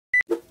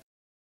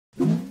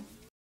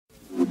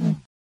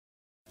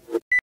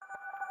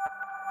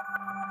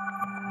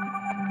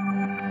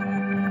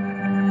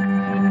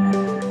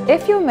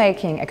If you're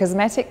making a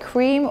cosmetic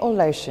cream or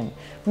lotion,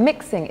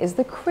 mixing is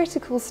the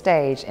critical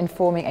stage in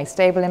forming a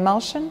stable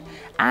emulsion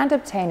and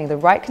obtaining the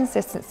right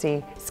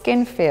consistency,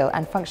 skin feel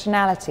and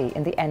functionality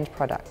in the end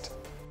product.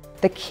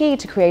 The key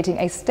to creating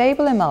a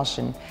stable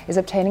emulsion is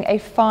obtaining a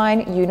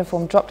fine,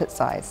 uniform droplet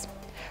size.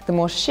 The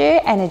more shear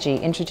energy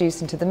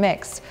introduced into the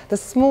mix, the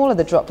smaller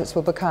the droplets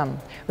will become,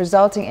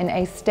 resulting in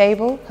a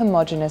stable,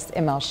 homogeneous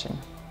emulsion.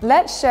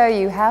 Let's show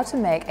you how to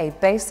make a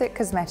basic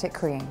cosmetic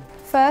cream.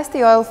 First,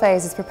 the oil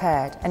phase is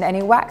prepared and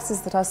any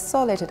waxes that are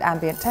solid at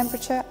ambient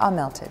temperature are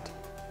melted.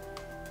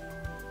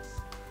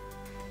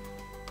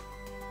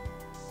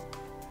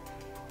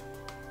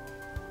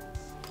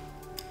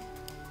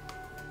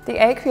 The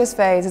aqueous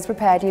phase is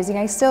prepared using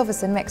a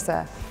Silverson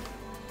mixer.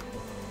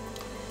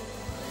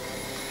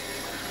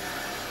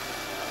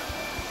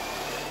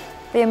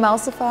 The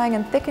emulsifying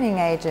and thickening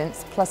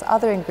agents plus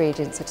other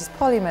ingredients such as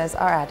polymers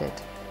are added.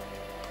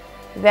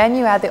 Then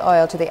you add the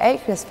oil to the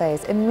aqueous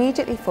phase,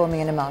 immediately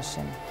forming an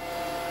emulsion.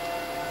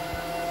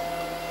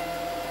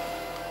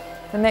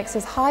 The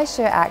mixer's high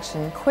shear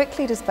action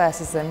quickly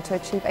disperses them to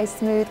achieve a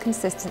smooth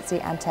consistency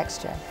and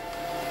texture.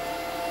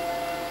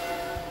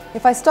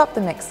 If I stop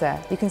the mixer,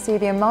 you can see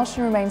the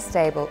emulsion remains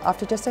stable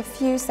after just a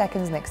few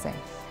seconds mixing.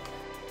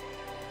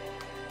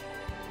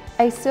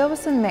 A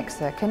Silverson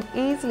mixer can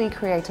easily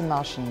create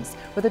emulsions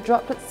with a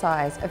droplet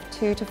size of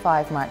 2 to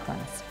 5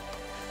 microns.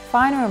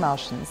 Finer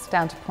emulsions,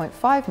 down to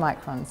 0.5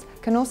 microns,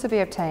 can also be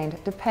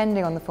obtained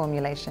depending on the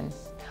formulation.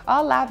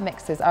 Our lab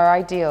mixers are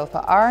ideal for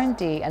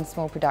R&D and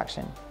small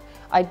production.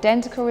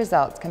 Identical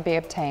results can be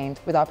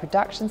obtained with our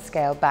production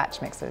scale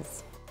batch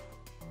mixers.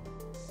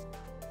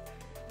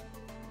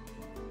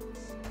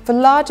 For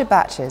larger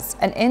batches,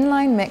 an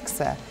inline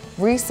mixer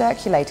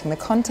recirculating the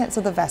contents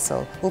of the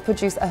vessel will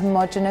produce a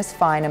homogeneous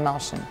fine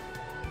emulsion.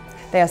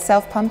 They are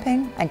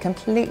self-pumping and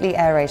completely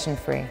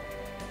aeration-free.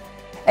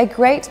 A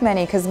great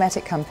many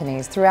cosmetic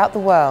companies throughout the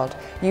world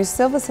use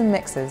Silverson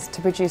mixers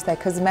to produce their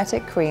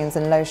cosmetic creams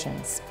and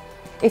lotions.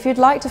 If you'd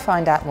like to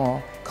find out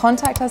more,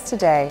 contact us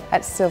today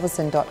at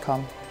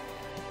silverson.com.